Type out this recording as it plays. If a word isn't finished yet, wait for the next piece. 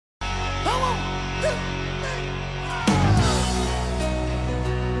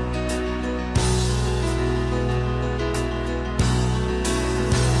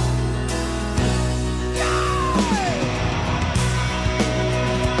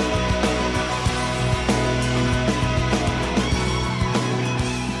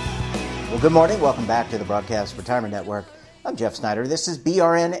Good morning. Welcome back to the Broadcast Retirement Network. I'm Jeff Snyder. This is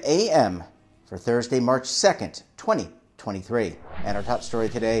BRN AM for Thursday, March 2nd, 2023. And our top story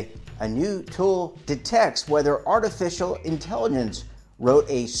today, a new tool detects whether artificial intelligence wrote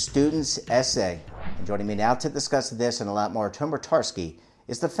a student's essay. And joining me now to discuss this and a lot more, Tomer Tarski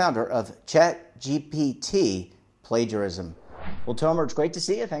is the founder of ChatGPT Plagiarism. Well, Tomer, it's great to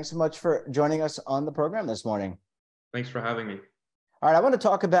see you. Thanks so much for joining us on the program this morning. Thanks for having me. All right, I want to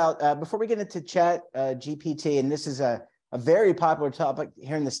talk about, before we get into ChatGPT, and this is a very popular topic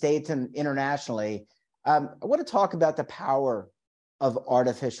here in the States and internationally, I want to talk about the power of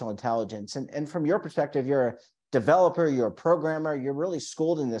artificial intelligence. And from your perspective, you're a developer, you're a programmer, you're really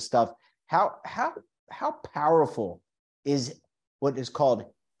schooled in this stuff. How powerful is what is called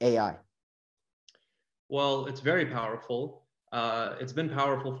AI? Well, it's very powerful. It's been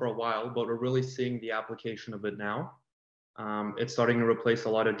powerful for a while, but we're really seeing the application of it now. It's starting to replace a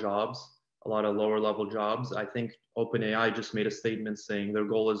lot of jobs, a lot of lower level jobs. I think OpenAI just made a statement saying their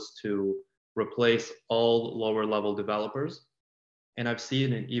goal is to replace all lower level developers. And I've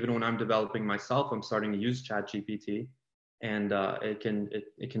seen it even when I'm developing myself, I'm starting to use ChatGPT, and it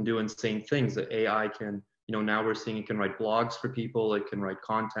can do insane things. The AI can, now we're seeing it can write blogs for people, it can write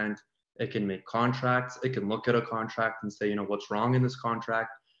content, it can make contracts, it can look at a contract and say, what's wrong in this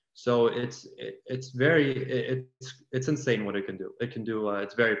contract. So it's insane what it can do.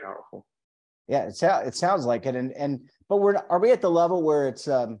 It's very powerful. Yeah, it sounds like it. But are we at the level where it's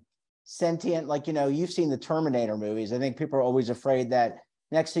sentient? Like, you've seen the Terminator movies. I think people are always afraid that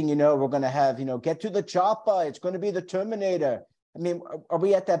next thing you know, we're going to have, get to the chopper. It's going to be the Terminator. I mean, are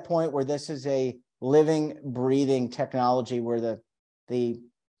we at that point where this is a living, breathing technology where the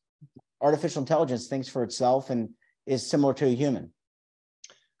artificial intelligence thinks for itself and is similar to a human?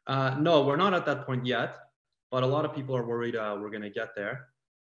 No, we're not at that point yet, but a lot of people are worried we're going to get there.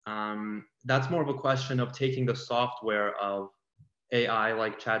 That's more of a question of taking the software of AI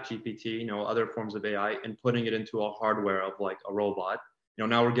like ChatGPT, other forms of AI, and putting it into a hardware of like a robot.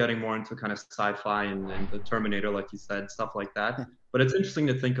 Now we're getting more into kind of sci-fi and the Terminator, like you said, stuff like that. But it's interesting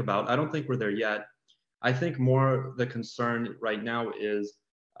to think about. I don't think we're there yet. I think more the concern right now is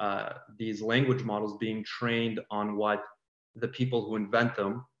these language models being trained on what the people who invent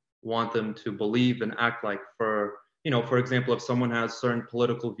them want them to believe and act like. For example, if someone has certain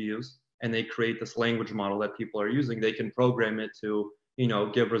political views and they create this language model that people are using, they can program it to,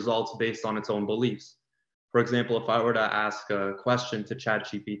 give results based on its own beliefs. For example, if I were to ask a question to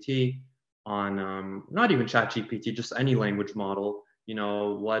ChatGPT on, not even ChatGPT, just any language model,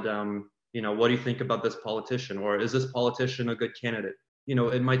 what do you think about this politician? Or is this politician a good candidate?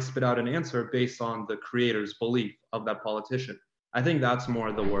 It might spit out an answer based on the creator's belief of that politician. I think that's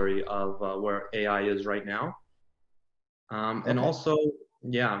more the worry of where AI is right now. And also,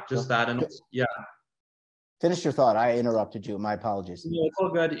 that. And yeah. Finish your thought. I interrupted you. My apologies. It's all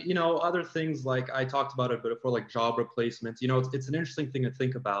good. Other things like I talked about it, but for like job replacements, it's an interesting thing to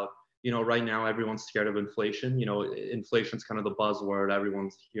think about. Right now everyone's scared of inflation. Inflation's kind of the buzzword.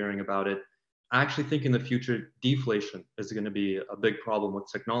 Everyone's hearing about it. I actually think in the future, deflation is going to be a big problem with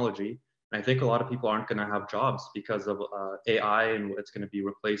technology. And I think a lot of people aren't going to have jobs because of AI, and it's going to be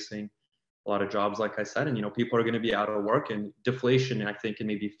replacing a lot of jobs, like I said. And, people are going to be out of work, and deflation, I think in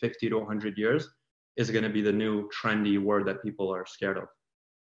maybe 50 to 100 years is going to be the new trendy word that people are scared of.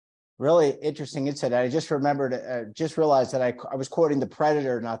 Really interesting insight. I just realized that I was quoting the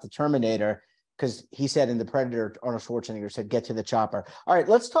Predator, not the Terminator, because he said in the Predator, Arnold Schwarzenegger said, "Get to the chopper." All right,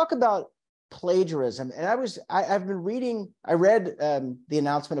 let's talk about plagiarism. And I read the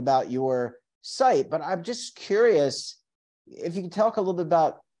announcement about your site, but I'm just curious if you can talk a little bit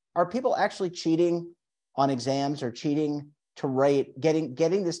about, are people actually cheating on exams or cheating to write,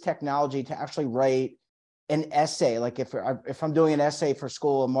 getting this technology to actually write an essay? Like if I'm doing an essay for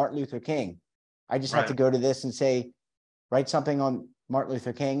school on Martin Luther King, I just have to go to this and say, write something on Martin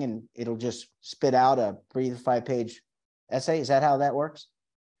Luther King, and it'll just spit out a 3 to 5 page essay. Is that how that works?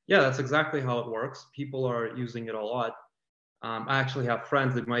 Yeah, that's exactly how it works. People are using it a lot. I actually have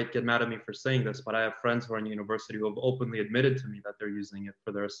friends that might get mad at me for saying this, but I have friends who are in university who have openly admitted to me that they're using it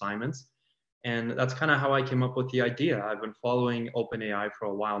for their assignments. And that's kind of how I came up with the idea. I've been following OpenAI for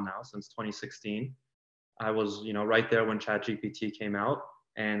a while now, since 2016. I was, right there when ChatGPT came out.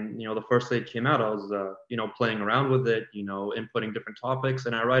 And, the first day it came out, I was, playing around with it, inputting different topics.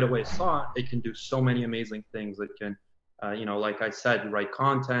 And I right away saw it can do so many amazing things. It can, like I said, write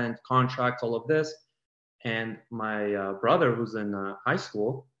content, contracts, all of this. And my brother, who's in high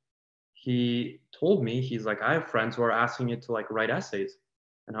school, he told me, he's like, I have friends who are asking it to like write essays.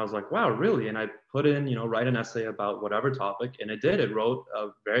 And I was like, wow, really? And I put in, write an essay about whatever topic, and it did. It wrote a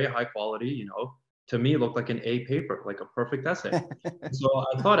very high quality, to me, it looked like an A paper, like a perfect essay. So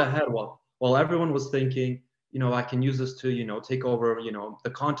I thought ahead, well, while everyone was thinking, I can use this to, take over, the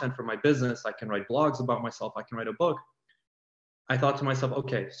content for my business. I can write blogs about myself. I can write a book. I thought to myself,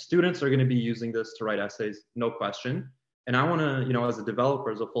 okay, students are going to be using this to write essays, no question. And I want to, as a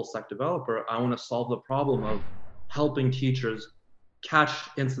developer, as a full stack developer, I want to solve the problem of helping teachers catch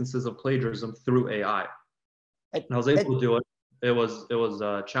instances of plagiarism through AI. And I was able to do it. It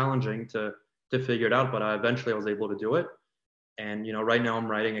was challenging to figure it out, but eventually I was able to do it. And right now I'm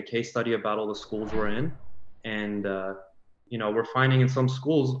writing a case study about all the schools we're in, and we're finding in some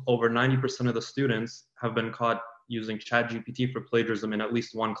schools over 90% of the students have been caught using ChatGPT for plagiarism in at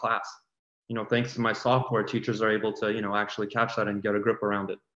least one class. Thanks to my software, teachers are able to actually catch that and get a grip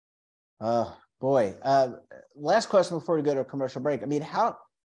around it. Oh boy. Last question before we go to a commercial break. I mean, how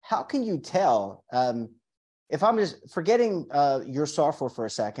can you tell, if I'm just forgetting your software for a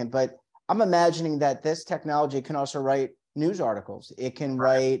second, but I'm imagining that this technology can also write news articles. It can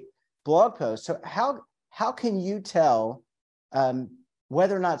write blog posts. So how can you tell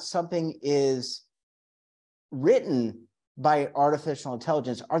whether or not something is written by artificial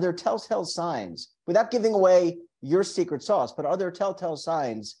intelligence? Are there telltale signs, without giving away your secret sauce, but are there telltale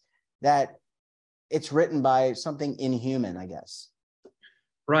signs that it's written by something inhuman, I guess?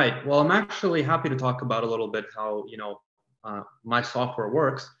 Right. Well, I'm actually happy to talk about a little bit how, my software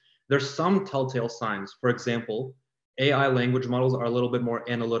works. There's some telltale signs. For example, AI language models are a little bit more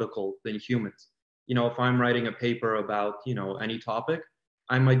analytical than humans. If I'm writing a paper about, any topic,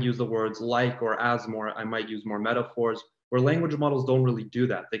 I might use the words like or as more. I might use more metaphors, where language models don't really do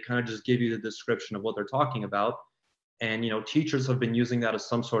that. They kind of just give you the description of what they're talking about. And, teachers have been using that as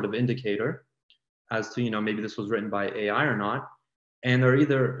some sort of indicator as to, maybe this was written by AI or not. And there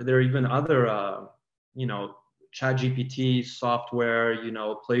are even other, ChatGPT software,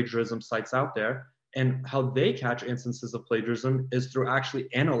 plagiarism sites out there. And how they catch instances of plagiarism is through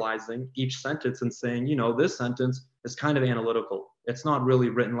actually analyzing each sentence and saying, this sentence is kind of analytical. It's not really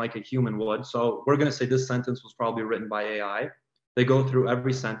written like a human would. So we're going to say this sentence was probably written by AI. They go through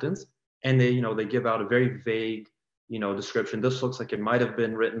every sentence and they give out a very vague, description. This looks like it might have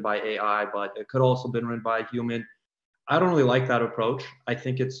been written by AI, but it could also have been written by a human. I don't really like that approach. I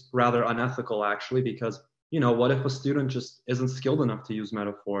think it's rather unethical, actually, because, what if a student just isn't skilled enough to use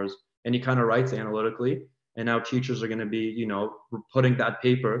metaphors and he kind of writes analytically, and now teachers are going to be, putting that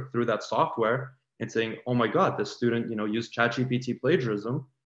paper through that software and saying, oh my God, this student, used ChatGPT plagiarism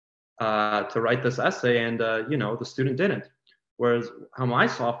to write this essay, and, the student didn't. Whereas how my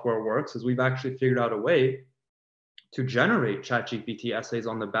software works is we've actually figured out a way to generate ChatGPT essays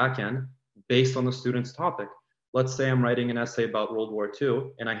on the back end based on the student's topic. Let's say I'm writing an essay about World War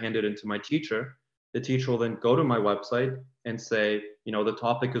II and I hand it into my teacher. The teacher will then go to my website and say, the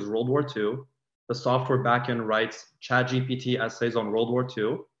topic is World War II. The software backend writes ChatGPT essays on World War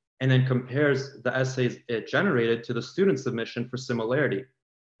II and then compares the essays it generated to the student submission for similarity.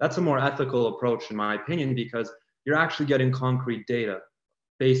 That's a more ethical approach, in my opinion, because you're actually getting concrete data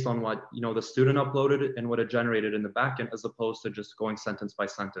based on what the student uploaded and what it generated in the backend, as opposed to just going sentence by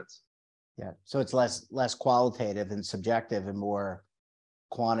sentence. Yeah, so it's less qualitative and subjective and more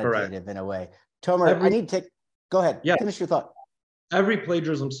quantitative. Correct. In a way. Tomer, go ahead. Yeah. Finish your thought. Every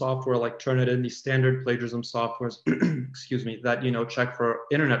plagiarism software like Turnitin, these standard plagiarism softwares, excuse me, that check for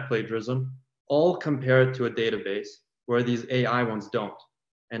internet plagiarism, all compare it to a database, where these AI ones don't.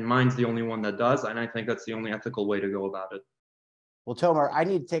 And mine's the only one that does, and I think that's the only ethical way to go about it. Well, Tomer, I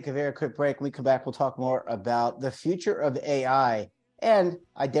need to take a very quick break. When we come back, we'll talk more about the future of AI and,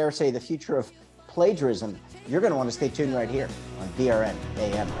 I dare say, the future of plagiarism. You're going to want to stay tuned right here on BRN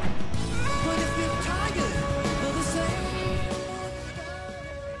AM.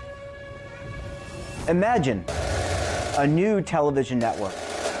 Imagine a new television network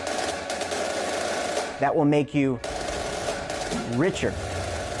that will make you richer,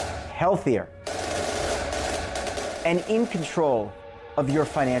 healthier, and in control of your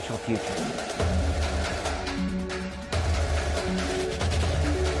financial future.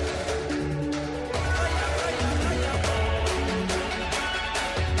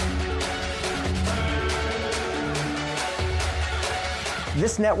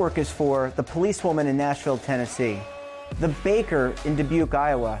 This network is for the policewoman in Nashville, Tennessee, the baker in Dubuque,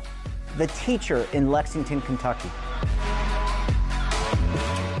 Iowa, the teacher in Lexington, Kentucky.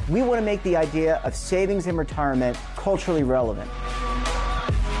 We want to make the idea of savings and retirement culturally relevant.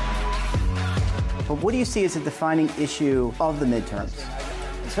 But what do you see as a defining issue of the midterms,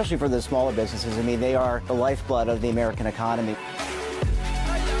 especially for the smaller businesses? I mean, they are the lifeblood of the American economy.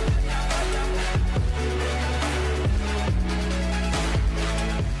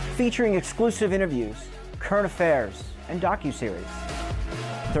 featuring exclusive interviews, current affairs, and docuseries.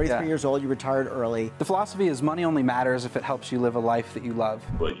 33 years old, you retired early. The philosophy is money only matters if it helps you live a life that you love.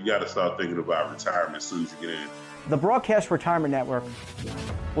 But you got to start thinking about retirement as soon as you get in. The Broadcast Retirement Network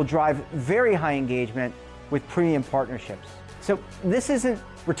will drive very high engagement with premium partnerships. So this isn't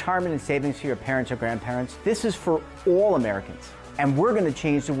retirement and savings for your parents or grandparents. This is for all Americans. And we're going to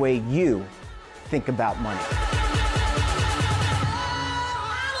change the way you think about money.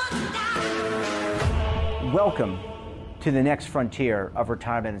 Welcome to the next frontier of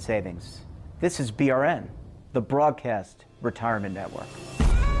retirement and savings. This is BRN, the Broadcast Retirement Network.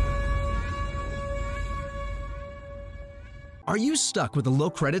 Are you stuck with a low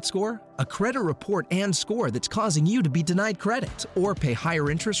credit score? A credit report and score that's causing you to be denied credit or pay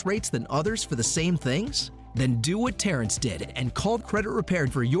higher interest rates than others for the same things? Then do what Terrence did and call Credit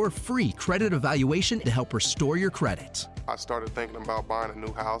Repaired for your free credit evaluation to help restore your credit. I started thinking about buying a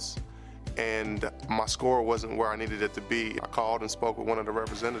new house, and my score wasn't where I needed it to be. I called and spoke with one of the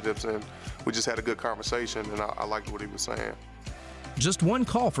representatives, and we just had a good conversation, and I liked what he was saying. Just one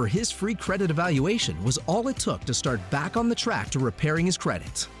call for his free credit evaluation was all it took to start back on the track to repairing his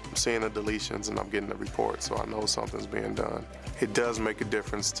credit. I'm seeing the deletions and I'm getting the report, so I know something's being done. It does make a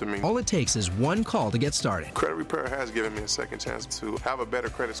difference to me. All it takes is one call to get started. Credit Repair has given me a second chance to have a better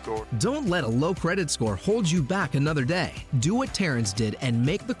credit score. Don't let a low credit score hold you back another day. Do what Terrence did and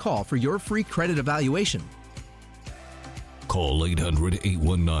make the call for your free credit evaluation. Call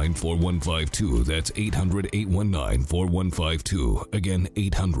 800-819-4152. That's 800-819-4152. Again,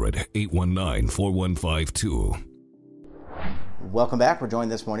 800-819-4152. Welcome back. We're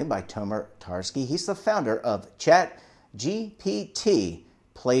joined this morning by Tomer Tarski. He's the founder of ChatGPT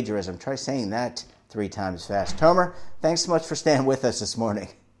Plagiarism. Try saying that 3 times fast. Tomer, thanks so much for staying with us this morning.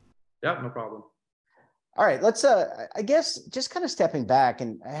 Yeah, no problem. All right, let's, I guess, just kind of stepping back,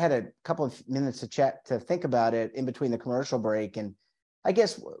 and I had a couple of minutes to chat, to think about it in between the commercial break. And I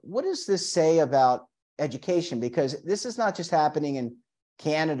guess, what does this say about education? Because this is not just happening in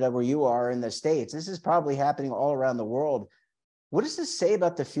Canada where you are, in the States. This is probably happening all around the world. What does this say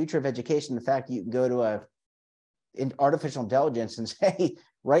about the future of education? The fact that you can go to artificial intelligence and say,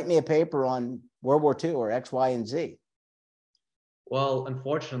 write me a paper on World War II or X, Y, and Z. Well,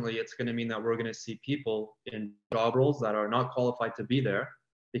 unfortunately, it's going to mean that we're going to see people in job roles that are not qualified to be there,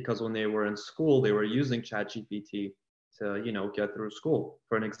 because when they were in school, they were using ChatGPT to, get through school.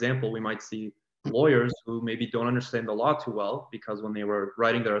 For an example, we might see lawyers who maybe don't understand the law too well, because when they were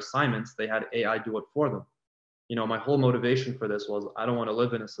writing their assignments, they had AI do it for them. My whole motivation for this was, I don't want to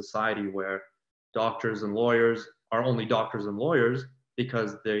live in a society where doctors and lawyers are only doctors and lawyers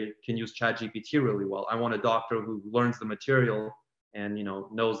because they can use ChatGPT really well. I want a doctor who learns the material and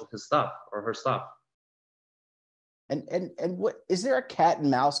knows his stuff or her stuff. And what is there a cat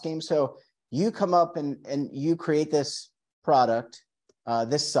and mouse game? So you come up and you create this product,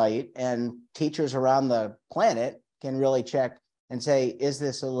 this site, and teachers around the planet can really check and say, is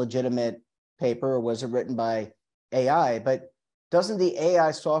this a legitimate paper, or was it written by AI? But doesn't the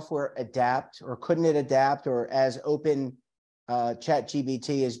AI software adapt, or couldn't it adapt, or as open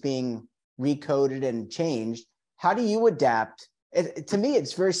ChatGPT is being recoded and changed, how do you adapt? To me,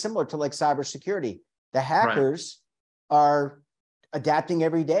 it's very similar to like cybersecurity. The hackers are adapting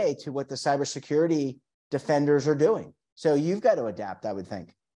every day to what the cybersecurity defenders are doing. So you've got to adapt, I would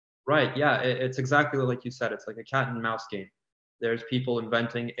think. Right. Yeah, it's exactly like you said. It's like a cat and mouse game. There's people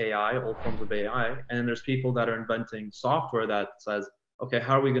inventing AI, all forms of AI, and then there's people that are inventing software that says, okay,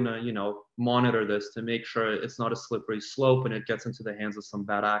 how are we going to, monitor this to make sure it's not a slippery slope and it gets into the hands of some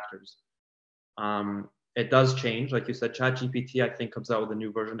bad actors. It does change. Like you said, ChatGPT, I think, comes out with a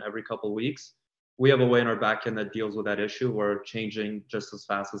new version every couple of weeks. We have a way in our backend that deals with that issue. We're changing just as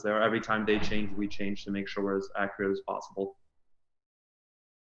fast as they are. Every time they change, we change to make sure we're as accurate as possible.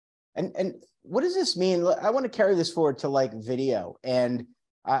 And what does this mean? I want to carry this forward to like video. And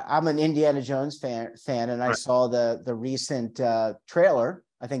I'm an Indiana Jones fan, and I saw the recent trailer,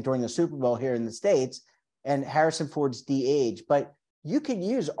 I think during the Super Bowl here in the States, and Harrison Ford's de-age. But you can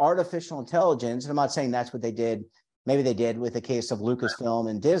use artificial intelligence, and I'm not saying that's what they did. Maybe they did with the case of Lucasfilm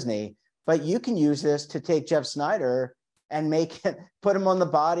and Disney, but you can use this to take Jeff Snyder and put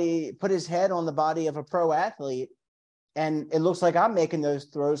his head on the body of a pro athlete. And it looks like I'm making those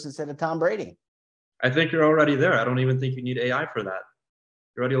throws instead of Tom Brady. I think you're already there. I don't even think you need AI for that.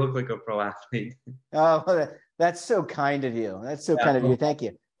 You already look like a pro athlete. Oh, that's so kind of you. That's so kind of you. Thank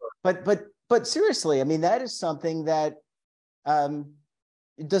you. But seriously, I mean, that is something that,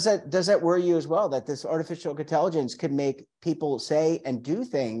 does that worry you as well, that this artificial intelligence could make people say and do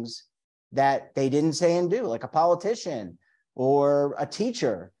things that they didn't say and do, like a politician or a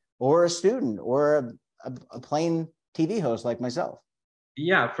teacher or a student or a plain TV host like myself.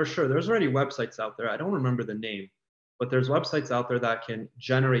 Yeah, for sure. There's already websites out there. I don't remember the name, but there's websites out there that can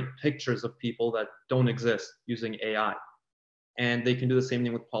generate pictures of people that don't exist using AI. And they can do the same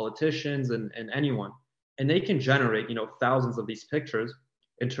thing with politicians and anyone. And they can generate, thousands of these pictures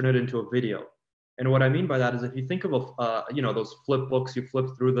and turn it into a video. And what I mean by that is if you think of those flip books, you flip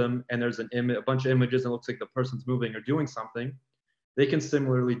through them and there's a bunch of images and it looks like the person's moving or doing something. They can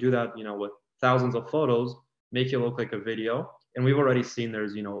similarly do that, with thousands of photos, make it look like a video. And we've already seen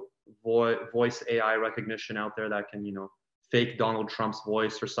there's, voice AI recognition out there that can, fake Donald Trump's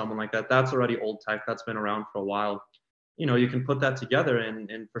voice or someone like that. That's already old tech. That's been around for a while. You can put that together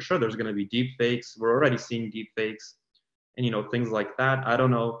and for sure there's going to be deep fakes. We're already seeing deep fakes and, things like that. I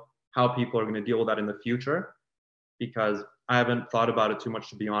don't know how people are going to deal with that in the future because I haven't thought about it too much,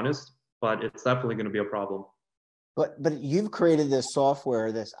 to be honest, but it's definitely going to be a problem. But you've created this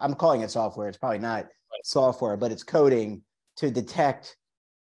software, I'm calling it software. It's probably not software, but it's coding to detect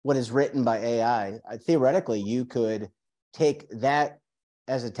what is written by AI. Theoretically, you could take that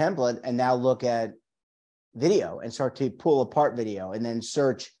as a template and now look at video and start to pull apart video and then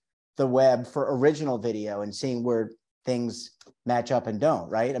search the web for original video and seeing where things match up and don't,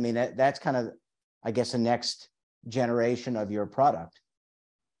 right? I mean, that's kind of, I guess, the next generation of your product.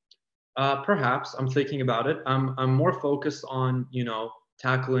 Perhaps. I'm thinking about it. I'm more focused on,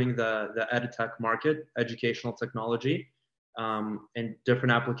 tackling the edtech market, educational technology, and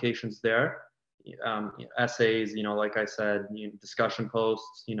different applications there. Essays, like I said, discussion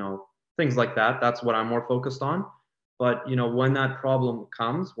posts, things like that. That's what I'm more focused on. But, when that problem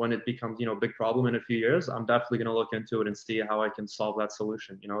comes, when it becomes, a big problem in a few years, I'm definitely going to look into it and see how I can solve that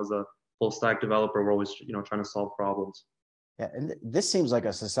solution. As a full stack developer, we're always, trying to solve problems. Yeah, and this seems like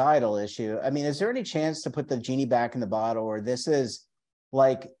a societal issue. I mean, is there any chance to put the genie back in the bottle, or this is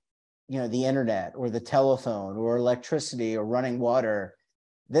like, the internet or the telephone or electricity or running water?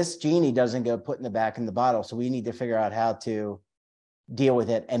 This genie doesn't go put in the back in the bottle. So we need to figure out how to deal with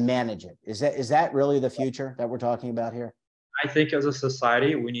it and manage it. Is that really the future that we're talking about here? I think as a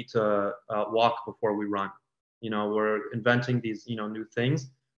society, we need to walk before we run. We're inventing these, new things.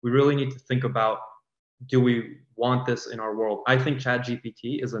 We really need to think about, do we want this in our world? I think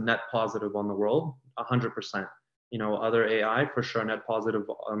ChatGPT is a net positive on the world, 100%. Other AI, for sure, net positive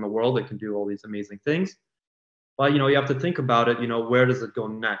on the world. It can do all these amazing things. But, you have to think about it, where does it go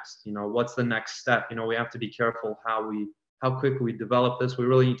next? What's the next step? We have to be careful how quickly we develop this. We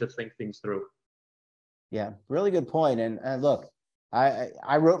really need to think things through. Yeah, really good point. And look,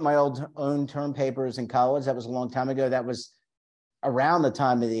 I wrote my own term papers in college. That was a long time ago. That was around the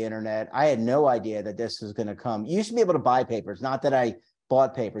time of the internet. I had no idea that this was going to come. You used to be able to buy papers. Not that I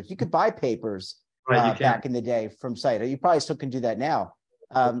bought papers. You could buy papers back in the day from site. You probably still can do that now.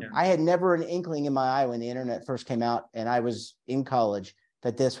 I had never an inkling in my eye when the internet first came out and I was in college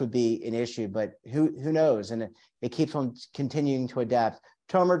that this would be an issue, but who knows? And it keeps on continuing to adapt.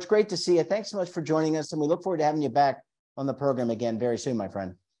 Tomer, it's great to see you. Thanks so much for joining us. And we look forward to having you back on the program again very soon, my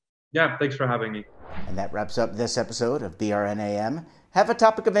friend. Yeah, thanks for having me. And that wraps up this episode of BRNAM. Have a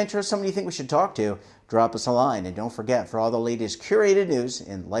topic of interest, somebody you think we should talk to, drop us a line. And don't forget, for all the latest curated news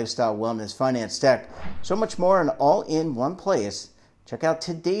in lifestyle, wellness, finance, tech, so much more, and all in one place, check out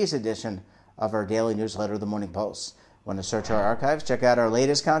today's edition of our daily newsletter, The Morning Pulse. Want to search our archives, check out our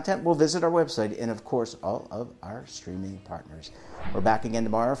latest content, we'll visit our website and, of course, all of our streaming partners. We're back again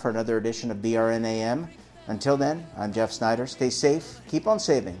tomorrow for another edition of BRNAM. Until then, I'm Jeff Snyder. Stay safe, keep on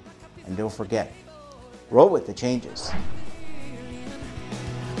saving, and don't forget, roll with the changes.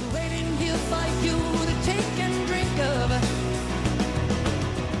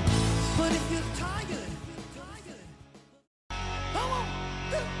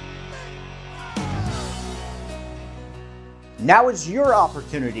 Now is your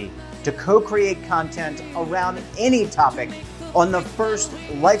opportunity to co-create content around any topic on the First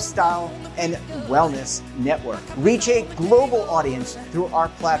Lifestyle and Wellness Network. Reach a global audience through our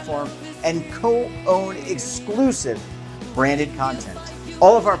platform and co-own exclusive branded content.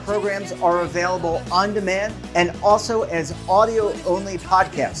 All of our programs are available on demand and also as audio-only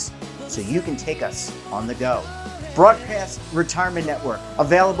podcasts, so you can take us on the go. Broadcast Retirement Network,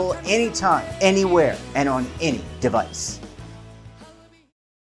 available anytime, anywhere, and on any device.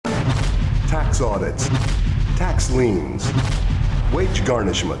 Tax audits, tax liens, wage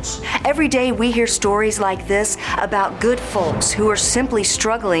garnishments. Every day we hear stories like this about good folks who are simply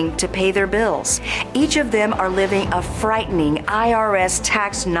struggling to pay their bills. Each of them are living a frightening IRS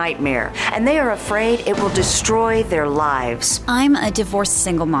tax nightmare, and they are afraid it will destroy their lives. I'm a divorced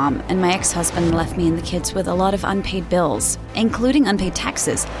single mom, and my ex-husband left me and the kids with a lot of unpaid bills, including unpaid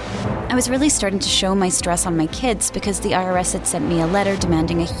taxes. I was really starting to show my stress on my kids because the IRS had sent me a letter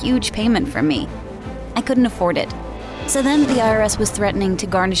demanding a huge payment from me. I couldn't afford it. So then the IRS was threatening to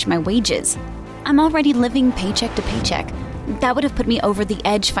garnish my wages. I'm already living paycheck to paycheck. That would have put me over the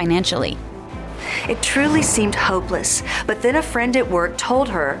edge financially. It truly seemed hopeless, but then a friend at work told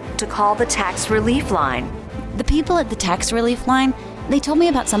her to call the tax relief line. The people at the tax relief line, they told me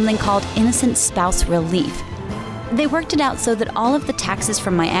about something called innocent spouse relief. They worked it out so that all of the taxes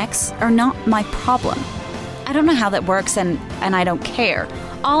from my ex are not my problem. I don't know how that works, and I don't care.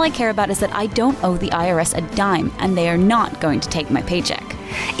 All I care about is that I don't owe the IRS a dime, and they are not going to take my paycheck.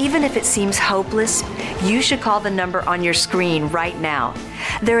 Even if it seems hopeless, you should call the number on your screen right now.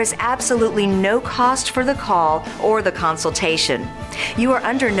 There is absolutely no cost for the call or the consultation. You are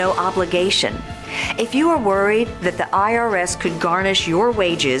under no obligation. If you are worried that the IRS could garnish your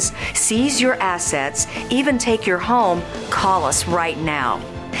wages, seize your assets, even take your home, call us right now.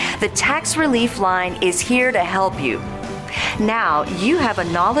 The Tax Relief Line is here to help you. Now you have a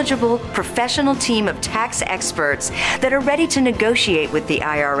knowledgeable, professional team of tax experts that are ready to negotiate with the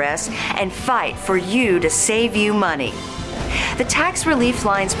IRS and fight for you to save you money. The Tax Relief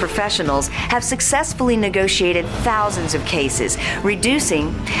Line's professionals have successfully negotiated thousands of cases,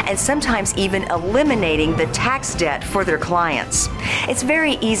 reducing and sometimes even eliminating the tax debt for their clients. It's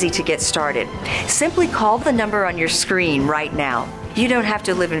very easy to get started. Simply call the number on your screen right now. You don't have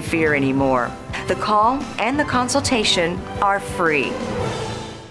to live in fear anymore. The call and the consultation are free.